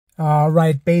All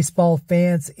right, baseball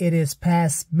fans, it is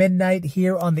past midnight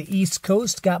here on the East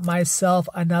Coast. Got myself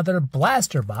another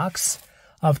blaster box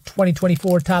of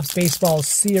 2024 Topps Baseball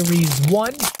Series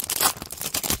 1.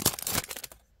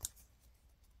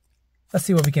 Let's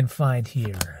see what we can find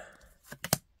here.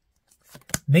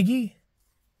 Miggy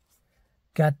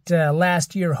got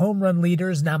last year home run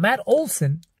leaders. Now, Matt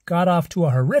Olson got off to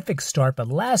a horrific start, but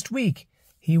last week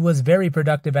he was very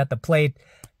productive at the plate.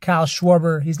 Kyle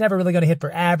Schwarber, he's never really going to hit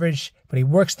for average, but he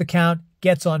works the count,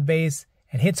 gets on base,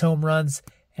 and hits home runs.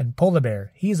 And Polar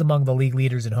Bear, he's among the league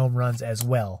leaders in home runs as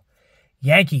well.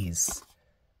 Yankees,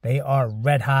 they are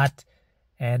red hot.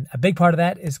 And a big part of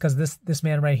that is because this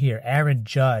man right here, Aaron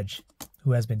Judge,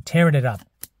 who has been tearing it up.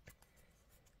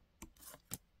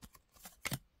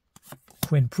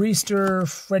 Quinn Priester,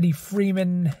 Freddie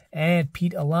Freeman, and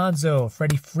Pete Alonso.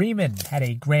 Freddie Freeman had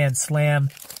a grand slam.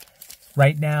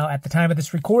 Right now, at the time of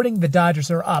this recording, the Dodgers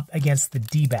are up against the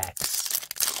D-backs.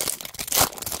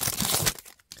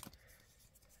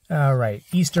 All right,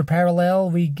 Easter parallel,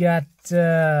 we got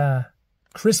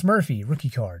Chris Murphy, rookie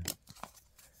card.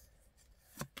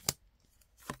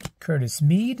 Curtis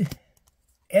Mead,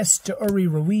 Esteury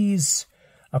Ruiz,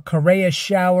 a Correa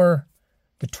shower.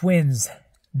 The Twins,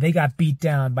 they got beat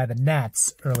down by the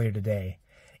Nats earlier today.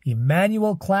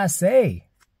 Emmanuel Clase,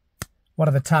 one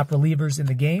of the top relievers in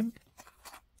the game.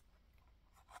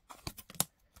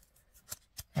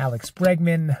 Alex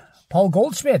Bregman, Paul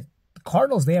Goldschmidt. The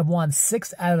Cardinals, they have won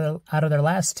 6 out of their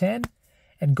last 10.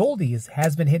 And Goldie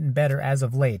has been hitting better as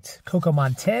of late. Coco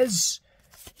Montez.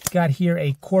 Got here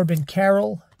a Corbin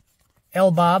Carroll.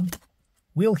 El Bob.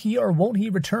 Will he or won't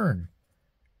he return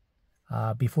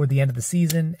before the end of the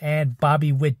season? And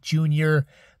Bobby Witt Jr.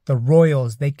 The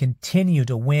Royals, they continue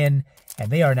to win.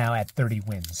 And they are now at 30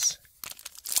 wins.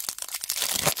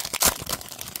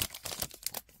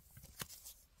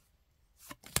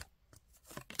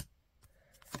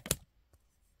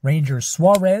 Ranger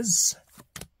Suarez,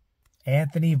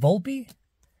 Anthony Volpe,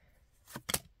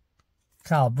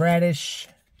 Kyle Bradish.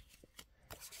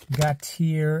 Got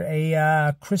here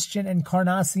a Christian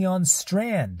Encarnacion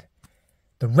Strand.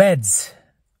 The Reds,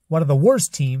 one of the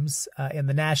worst teams in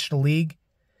the National League.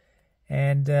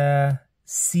 And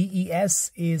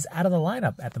CES is out of the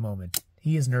lineup at the moment.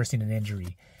 He is nursing an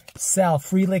injury. Sal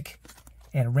Frelick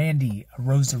and Randy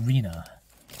Rosarina.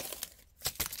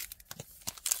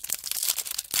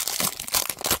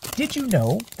 Did you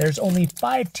know there's only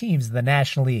 5 teams in the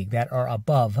National League that are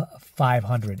above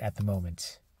 500 at the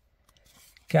moment?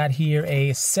 Got here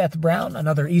a Seth Brown,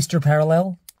 another Easter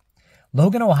parallel.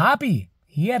 Logan O'Hoppe,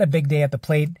 he had a big day at the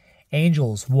plate.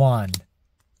 Angels won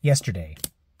yesterday.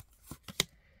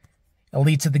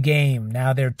 Elites of the game,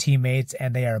 now they're teammates,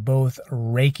 and they are both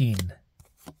raking.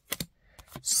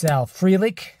 Sal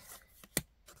Frelick.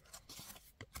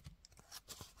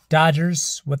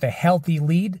 Dodgers with a healthy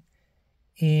lead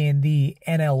in the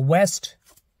NL West.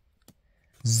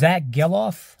 Zach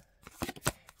Geloff.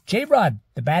 J-Rod,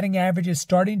 the batting average is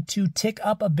starting to tick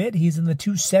up a bit. He's in the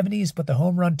 270s, but the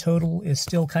home run total is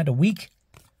still kind of weak.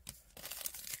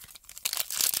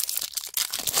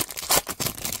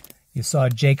 You saw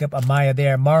Jacob Amaya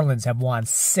there. Marlins have won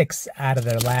 6 out of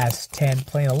their last 10,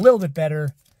 playing a little bit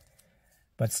better,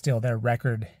 but still their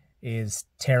record is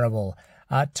terrible.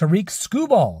 Tariq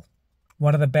Skubal,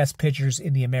 one of the best pitchers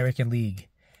in the American League.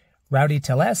 Rowdy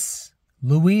Tellez,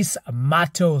 Luis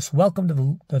Matos. Welcome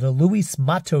to the Luis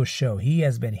Matos show. He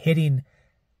has been hitting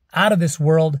out of this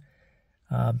world.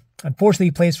 Unfortunately,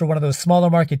 he plays for one of those smaller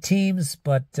market teams,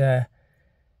 but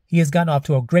he has gotten off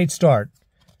to a great start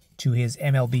to his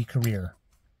MLB career.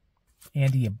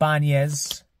 Andy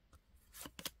Ibanez,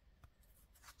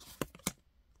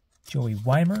 Joey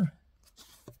Weimer,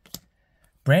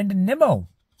 Brandon Nimmo.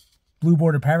 Blue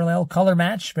border parallel, color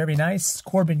match, very nice.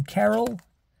 Corbin Carroll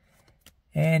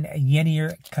and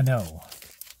Yennier Cano.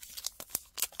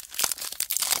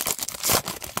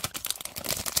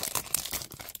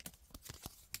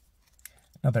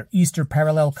 Another Easter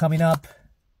parallel coming up.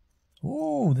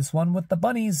 Ooh, this one with the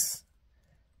bunnies.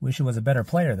 Wish it was a better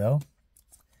player, though.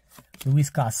 Luis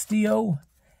Castillo,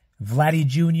 Vladdy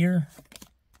Jr.,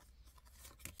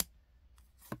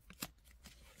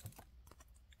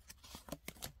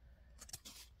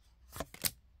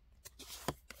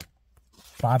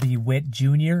 Bobby Witt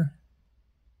Jr.,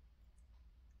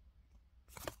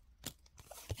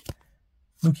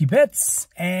 Mookie Betts,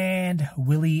 and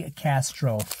Willie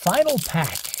Castro. Final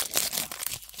pack.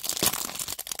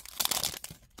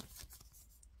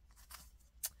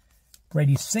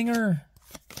 Brady Singer,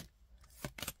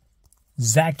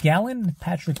 Zach Gallen,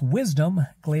 Patrick Wisdom,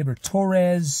 Gleyber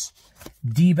Torres,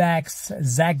 D-backs,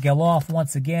 Zach Geloff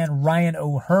once again, Ryan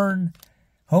O'Hearn,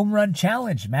 Home Run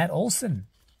Challenge, Matt Olson.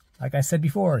 Like I said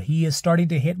before, he is starting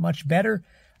to hit much better.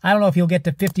 I don't know if he'll get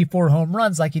to 54 home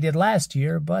runs like he did last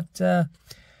year, but the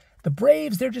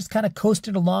Braves, they're just kind of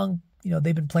coasting along. You know,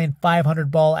 they've been playing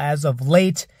 500 ball as of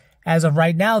late. As of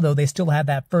right now, though, they still have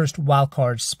that first wild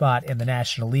card spot in the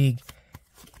National League.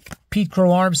 Pete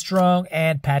Crow Armstrong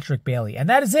and Patrick Bailey. And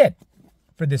that is it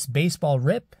for this baseball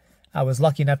rip. I was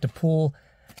lucky enough to pull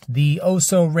the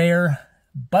oh-so-rare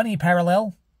Bunny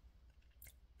Parallel.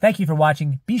 Thank you for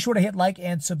watching. Be sure to hit like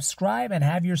and subscribe and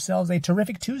have yourselves a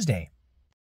terrific Tuesday.